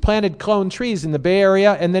cloning. She's planted clone trees in the Bay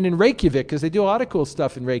Area and then in Reykjavik, because they do a lot of cool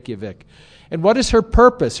stuff in Reykjavik. And what is her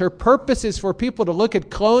purpose? Her purpose is for people to look at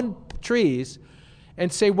clone trees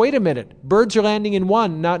and say, wait a minute, birds are landing in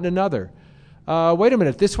one, not in another. Wait a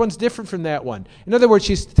minute, this one's different from that one. In other words,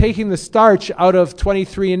 she's taking the starch out of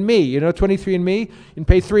 23andMe. You know 23andMe? You can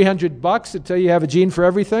pay $300 until you have a gene for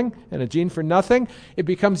everything and a gene for nothing. It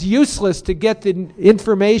becomes useless to get the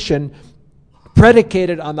information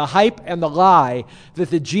predicated on the hype and the lie that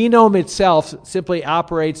the genome itself simply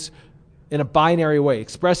operates in a binary way,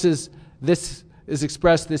 expresses this is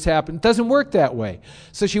expressed, this happened. It doesn't work that way.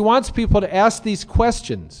 So she wants people to ask these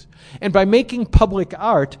questions. And by making public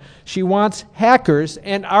art, she wants hackers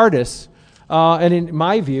and artists, and in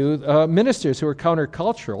my view, ministers who are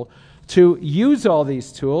countercultural, to use all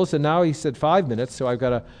these tools. And now he said 5 minutes, so I'm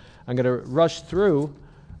going to rush through,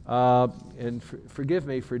 and forgive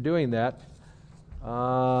me for doing that.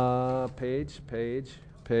 Page.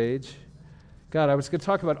 God, I was going to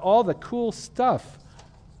talk about all the cool stuff.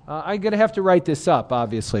 I'm going to have to write this up,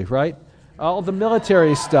 obviously, right? All the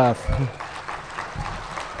military stuff.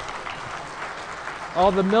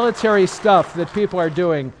 All the military stuff that people are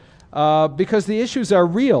doing, because the issues are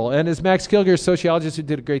real. And as Max Kilger, a sociologist who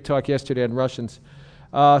did a great talk yesterday on Russians,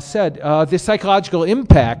 said, the psychological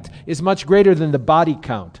impact is much greater than the body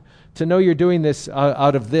count. To know you're doing this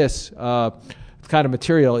out of this kind of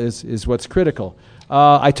material is what's critical.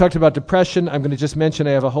 I talked about depression. I'm going to just mention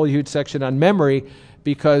I have a whole huge section on memory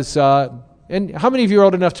because, and how many of you are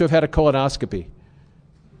old enough to have had a colonoscopy?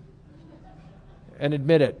 And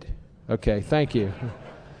admit it. Okay, thank you.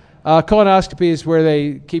 Colonoscopy is where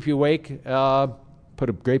they keep you awake, put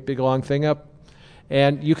a great big long thing up,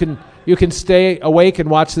 and you can stay awake and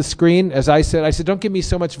watch the screen. As I said, don't give me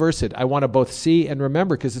so much Versed. I want to both see and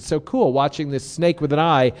remember because it's so cool watching this snake with an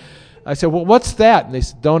eye. I said, well, what's that? And they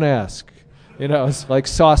said, don't ask. You know, it's like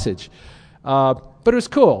sausage. But it was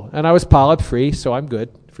cool, and I was polyp-free, so I'm good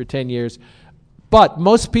for 10 years. But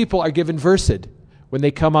most people are given Versed when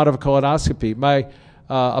they come out of a colonoscopy.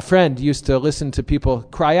 A friend used to listen to people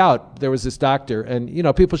cry out. There was this doctor, and you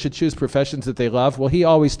know, people should choose professions that they love. Well, he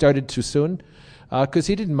always started too soon because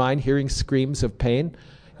he didn't mind hearing screams of pain.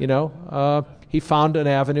 You know, he found an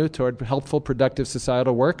avenue toward helpful, productive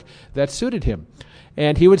societal work that suited him,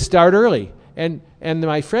 and he would start early. And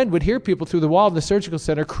my friend would hear people through the wall in the surgical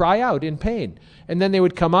center cry out in pain, and then they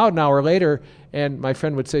would come out an hour later, and my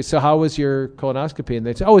friend would say, "So how was your colonoscopy?" And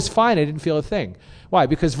they'd say, "Oh, it's fine. I didn't feel a thing." Why?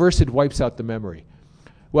 Because Versed wipes out the memory.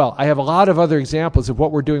 Well, I have a lot of other examples of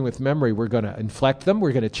what we're doing with memory. We're going to inflect them.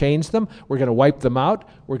 We're going to change them. We're going to wipe them out.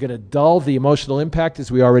 We're going to dull the emotional impact,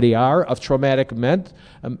 as we already are, of traumatic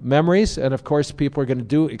memories. And, of course, people are going to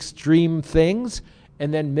do extreme things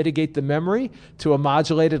and then mitigate the memory to a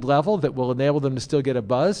modulated level that will enable them to still get a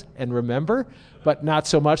buzz and remember, but not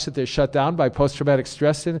so much that they're shut down by post-traumatic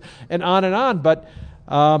stress and on and on. But,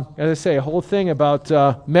 as I say, a whole thing about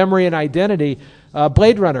memory and identity.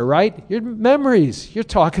 Blade Runner, right? Your memories. You're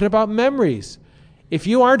talking about memories. If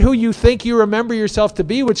you aren't who you think you remember yourself to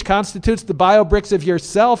be, which constitutes the bio-bricks of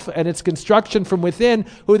yourself and its construction from within,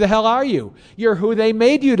 who the hell are you? You're who they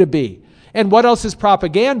made you to be. And what else is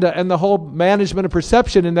propaganda and the whole management of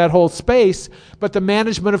perception in that whole space but the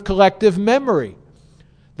management of collective memory?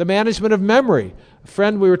 The management of memory. A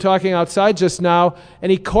friend, we were talking outside just now,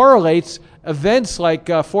 and he correlates events like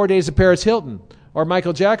 4 Days of Paris Hilton or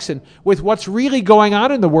Michael Jackson with what's really going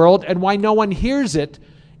on in the world and why no one hears it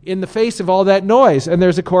in the face of all that noise. And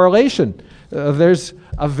there's a correlation. There's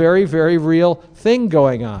a very, very real thing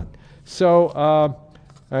going on. So, all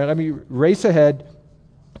right, let me race ahead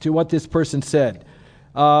to what this person said.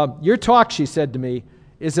 Your talk, she said to me,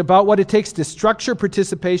 is about what it takes to structure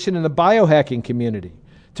participation in the biohacking community,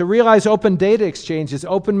 to realize open data exchanges,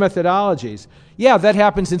 open methodologies. Yeah, that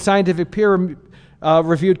happens in scientific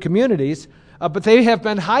peer-reviewed communities, but they have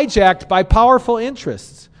been hijacked by powerful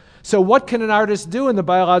interests. So what can an artist do in the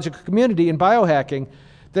biological community in biohacking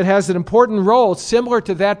that has an important role similar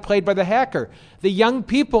to that played by the hacker? The young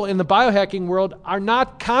people in the biohacking world are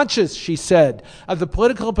not conscious, she said, of the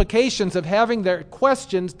political implications of having their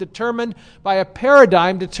questions determined by a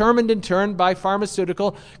paradigm determined in turn by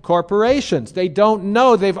pharmaceutical corporations. They don't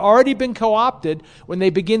know. They've already been co-opted when they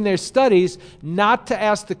begin their studies not to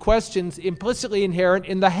ask the questions implicitly inherent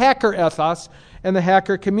in the hacker ethos and the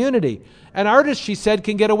hacker community. An artist, she said,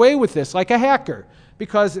 can get away with this like a hacker,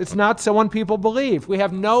 because it's not someone people believe. We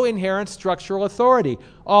have no inherent structural authority.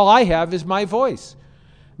 All I have is my voice.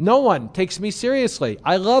 No one takes me seriously.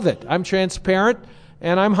 I love it. I'm transparent,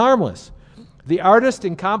 and I'm harmless. The artist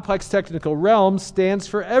in complex technical realms stands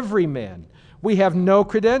for every man. We have no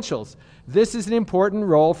credentials. This is an important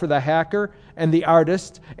role for the hacker and the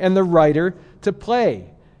artist and the writer to play,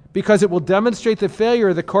 because it will demonstrate the failure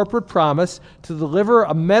of the corporate promise to deliver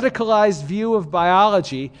a medicalized view of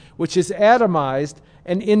biology, which is atomized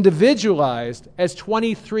and individualized, as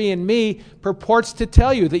 23andMe purports to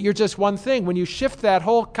tell you that you're just one thing. When you shift that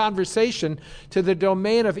whole conversation to the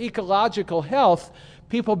domain of ecological health,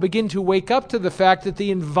 people begin to wake up to the fact that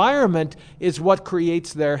the environment is what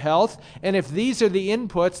creates their health, and if these are the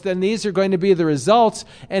inputs, then these are going to be the results,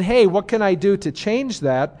 and hey, what can I do to change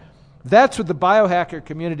that? That's what the biohacker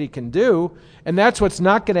community can do, and that's what's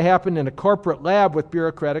not going to happen in a corporate lab with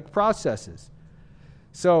bureaucratic processes.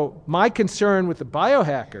 So my concern with the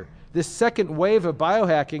biohacker, this second wave of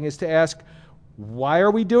biohacking, is to ask, why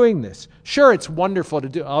are we doing this? Sure, it's wonderful to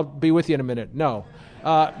do. I'll be with you in a minute. No.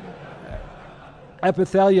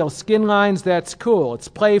 Epithelial skin lines, that's cool. It's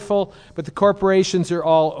playful, but the corporations are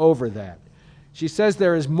all over that. She says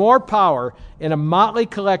there is more power in a motley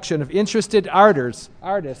collection of interested artists,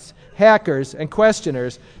 hackers, and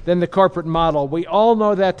questioners than the corporate model. We all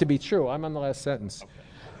know that to be true. I'm on the last sentence.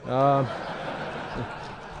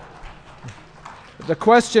 The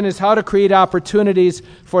question is how to create opportunities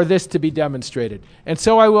for this to be demonstrated. And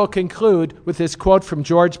so I will conclude with this quote from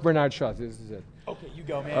George Bernard Shaw. This is it. Okay, you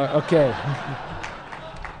go, man. Okay.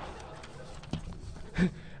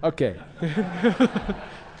 Okay.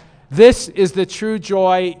 This is the true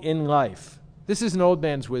joy in life. This is an old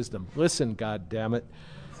man's wisdom. Listen, goddammit.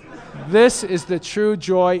 This is the true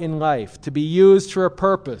joy in life, to be used for a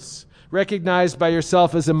purpose, recognized by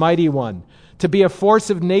yourself as a mighty one, to be a force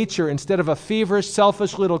of nature instead of a feverish,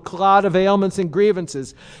 selfish little clod of ailments and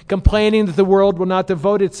grievances, complaining that the world will not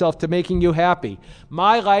devote itself to making you happy.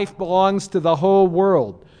 My life belongs to the whole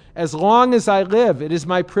world. As long as I live, it is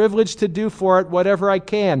my privilege to do for it whatever I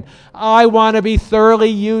can. I want to be thoroughly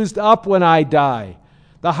used up when I die.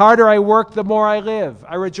 The harder I work, the more I live.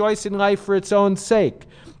 I rejoice in life for its own sake.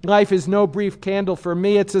 Life is no brief candle for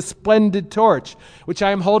me. It's a splendid torch, which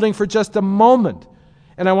I am holding for just a moment.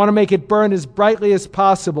 And I want to make it burn as brightly as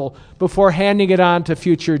possible before handing it on to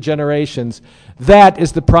future generations. That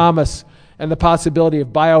is the promise and the possibility of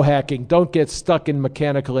biohacking. Don't get stuck in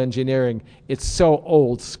mechanical engineering. It's so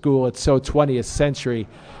old school. It's so 20th century.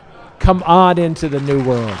 Come on into the new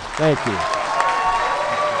world. Thank you.